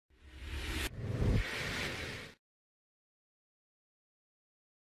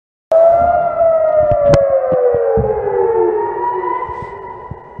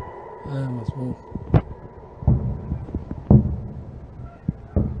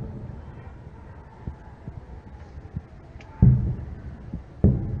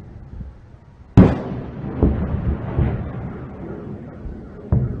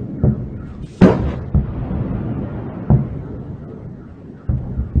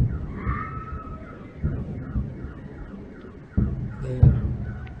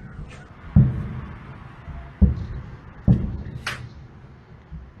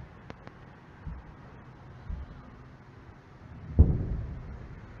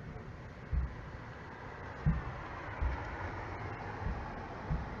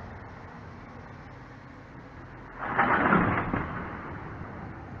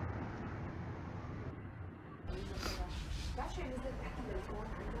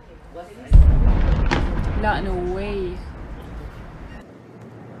لا no way.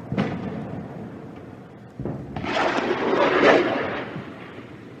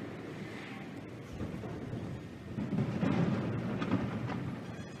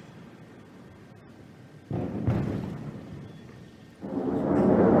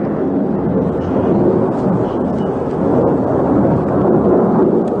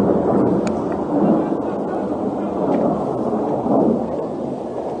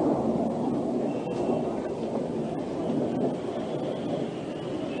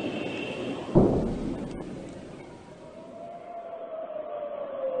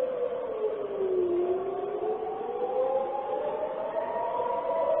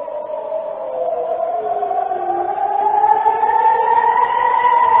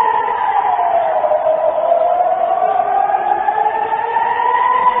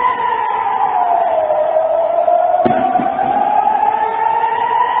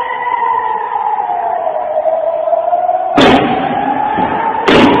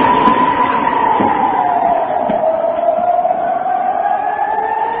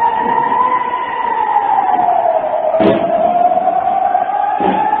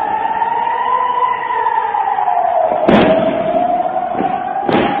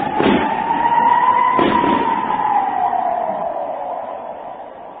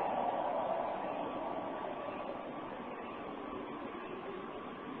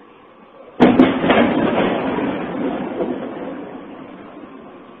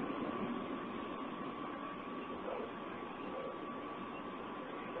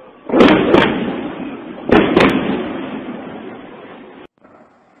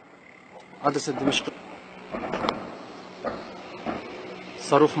 عدسة دمشق،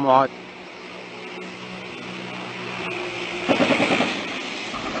 صاروخ معاد.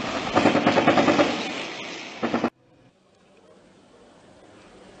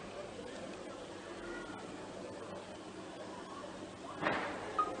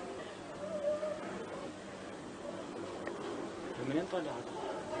 منين طلعت؟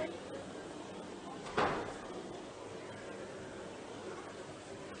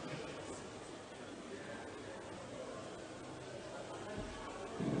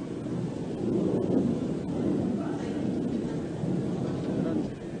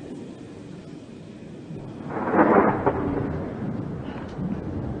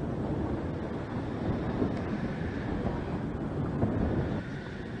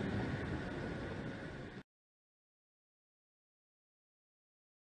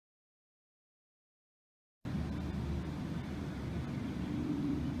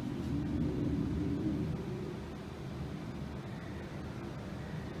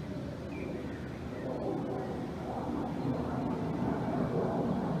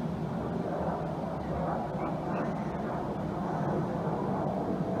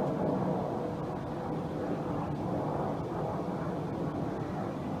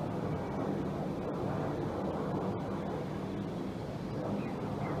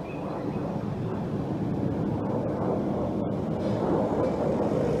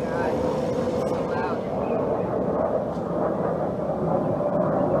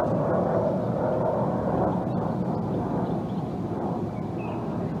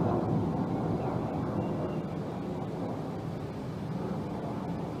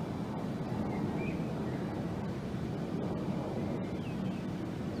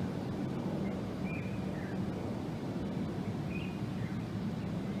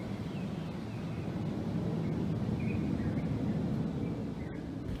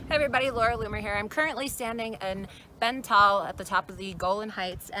 Hey everybody, Laura Loomer here. I'm currently standing in Ben Tal at the top of the Golan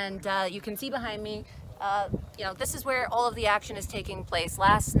Heights, and you can see behind me, this is where all of the action is taking place.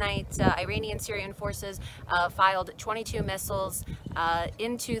 Last night, Iranian-Syrian forces fired 22 missiles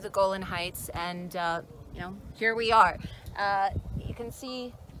into the Golan Heights, and here we are. You can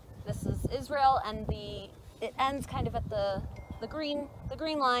see this is Israel, and it ends kind of at the green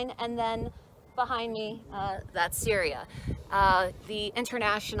line, and then behind me, that's Syria. The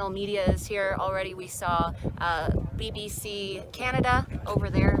international media is here already. We saw BBC Canada over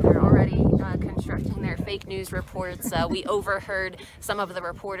there. They're already constructing their fake news reports. We overheard some of the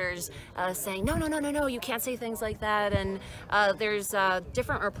reporters saying, no, you can't say things like that. And there's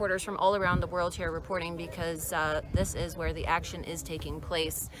different reporters from all around the world here reporting because this is where the action is taking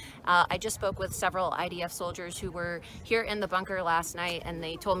place. I just spoke with several IDF soldiers who were here in the bunker last night, and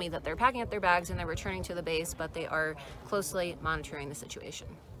they told me that they're packing up their bags and they're returning to the base, but they are closely monitoring the situation.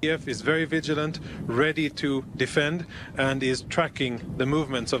 IDF is very vigilant, ready to defend, and is tracking the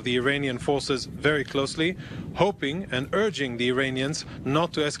movements of the Iranian forces very closely, hoping and urging the Iranians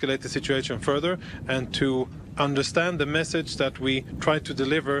not to escalate the situation further and to understand the message that we tried to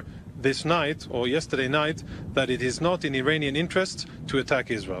deliver this night or yesterday night, that it is not in Iranian interest to attack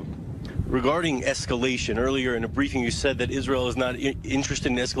Israel. Regarding escalation, earlier in a briefing you said that Israel is not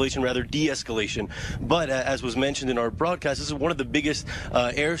interested in escalation, rather de-escalation. But as was mentioned in our broadcast, this is one of the biggest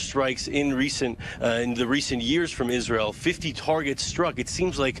airstrikes in the recent years from Israel. 50 targets struck. It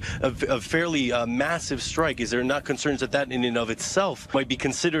seems like a fairly massive strike. Is there not concerns that that in and of itself might be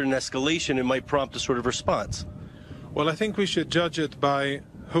considered an escalation and might prompt a sort of response? Well, I think we should judge it by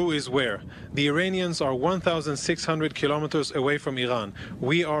who is where. The Iranians are 1,600 kilometers away from Iran.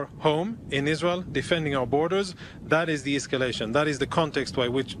 We are home in Israel, defending our borders. That is the escalation. That is the context by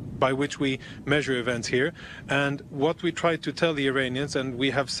which we measure events here. And what we try to tell the Iranians, and we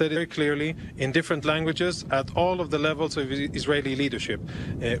have said it very clearly in different languages at all of the levels of Israeli leadership,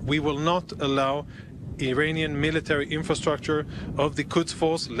 we will not allow Iranian military infrastructure of the Quds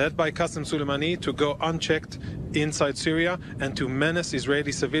force led by Qasem Soleimani to go unchecked inside Syria and to menace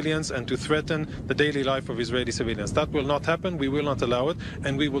Israeli civilians and to threaten the daily life of Israeli civilians. That will not happen. We will not allow it,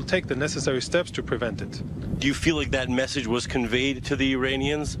 and we will take the necessary steps to prevent it. Do you feel like that message was conveyed to the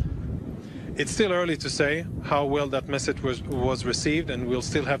Iranians? It's still early to say how well that message was received, and we'll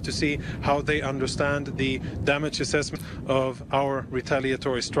still have to see how they understand the damage assessment of our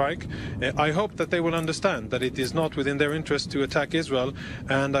retaliatory strike. I hope that they will understand that it is not within their interest to attack Israel,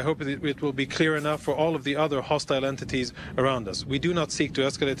 and I hope that it will be clear enough for all of the other hostile entities around us. We do not seek to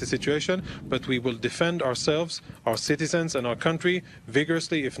escalate the situation, but we will defend ourselves, our citizens, and our country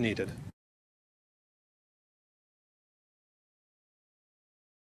vigorously if needed.